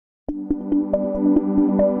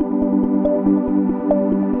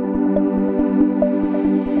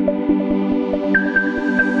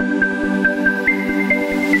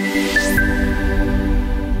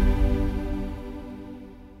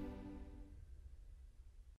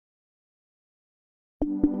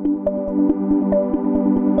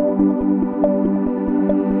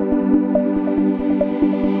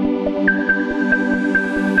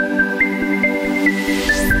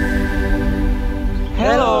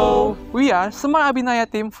We are Semar Abinaya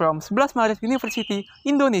team from Sebelas Maret University,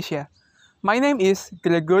 Indonesia. My name is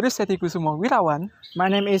Gregorius Setikusumo Wirawan. My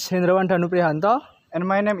name is Hendrawan Danuprihanto. And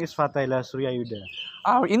my name is Fathaila Suryayuda.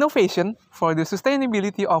 Our innovation for the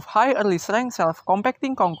sustainability of high early strength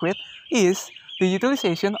self-compacting concrete is the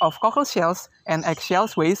utilization of cockle shells and egg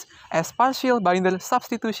shells waste as partial binder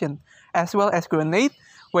substitution, as well as granite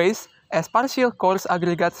waste as partial coarse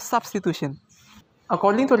aggregate substitution.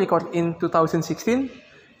 According to record in 2016,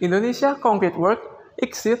 Indonesia concrete work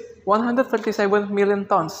exceeds 137 million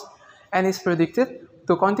tons and is predicted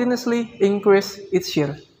to continuously increase its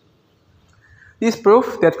share. This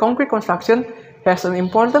proves that concrete construction has an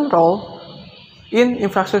important role in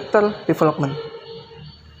infrastructure development.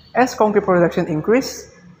 As concrete production increases,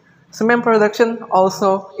 cement production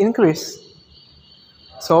also increases.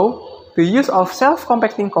 So, the use of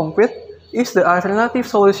self-compacting concrete is the alternative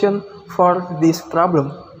solution for this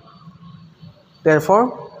problem.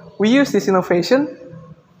 Therefore, we use this innovation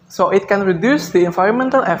so it can reduce the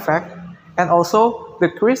environmental effect and also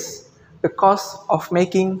decrease the cost of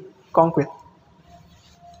making concrete.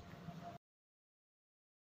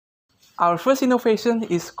 Our first innovation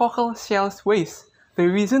is cockle shells waste. The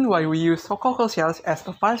reason why we use cockle shells as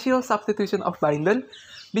a partial substitution of binder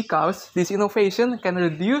because this innovation can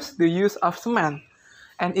reduce the use of cement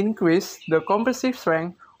and increase the compressive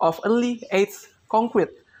strength of early age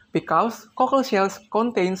concrete because cockle shells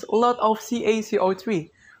contains a lot of CaCO3,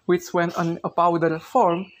 which when in a powder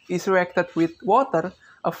form is reacted with water,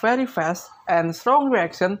 a very fast and strong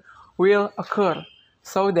reaction will occur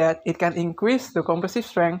so that it can increase the compressive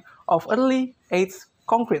strength of early age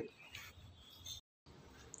concrete.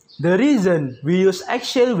 The reason we use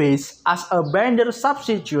eggshell waste as a binder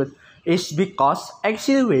substitute is because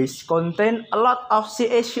eggshell waste contains a lot of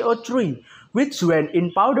CaCO3, which when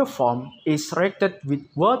in powder form is reacted with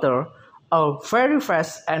water, a very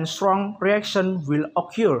fast and strong reaction will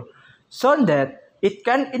occur, so that it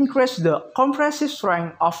can increase the compressive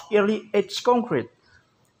strength of early age concrete.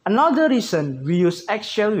 Another reason we use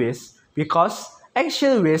eggshell waste because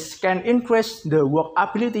eggshell waste can increase the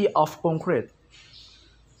workability of concrete.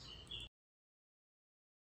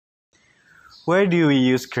 Why do we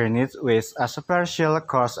use granite waste as a partial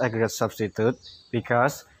coarse aggregate substitute?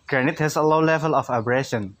 Because granite has a low level of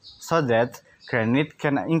abrasion, so that granite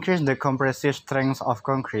can increase the compressive strength of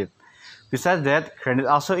concrete. Besides that, granite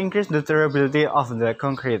also increases the durability of the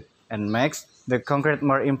concrete and makes the concrete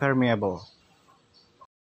more impermeable.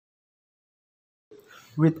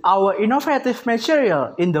 With our innovative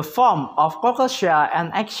material in the form of cockle shell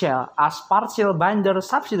and eggshell as partial binder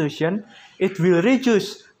substitution, it will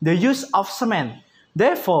reduce the use of cement.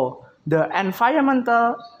 Therefore, the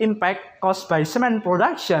environmental impact caused by cement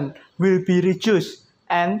production will be reduced,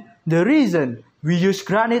 and the reason we use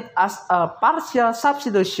granite as a partial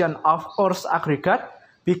substitution of coarse aggregate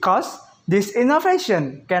because this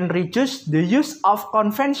innovation can reduce the use of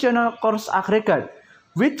conventional coarse aggregate,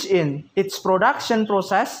 which in its production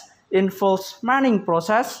process involves mining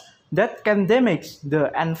process that can damage the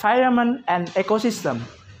environment and ecosystem.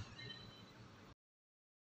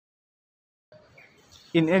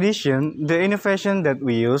 In addition, the innovation that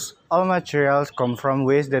we use, all materials come from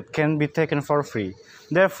waste that can be taken for free.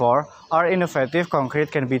 Therefore, our innovative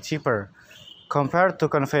concrete can be cheaper compared to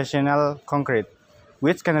conventional concrete,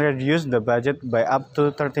 which can reduce the budget by up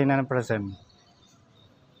to 39%.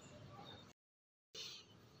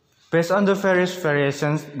 Based on the various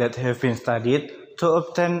variations that have been studied, to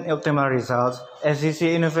obtain optimal results,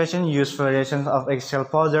 ICC innovation used variations of eggshell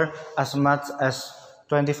powder as much as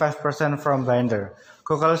 25% from binder,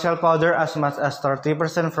 cockle shell powder as much as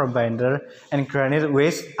 30% from binder, and granite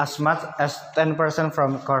waste as much as 10%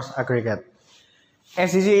 from coarse aggregate.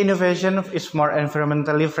 ICC innovation is more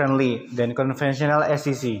environmentally friendly than conventional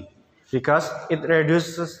ICC because it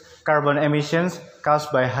reduces carbon emissions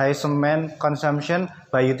caused by high cement consumption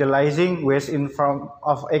by utilizing waste in form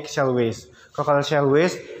of eggshell waste, cockle shell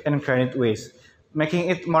waste, and granite waste, making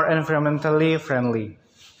it more environmentally friendly.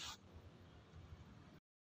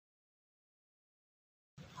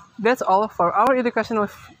 That's all for our educational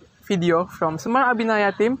video from Semar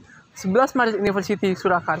Abinaya team, Sebelas Maret University,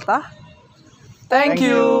 Surakarta. Thank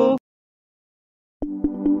you.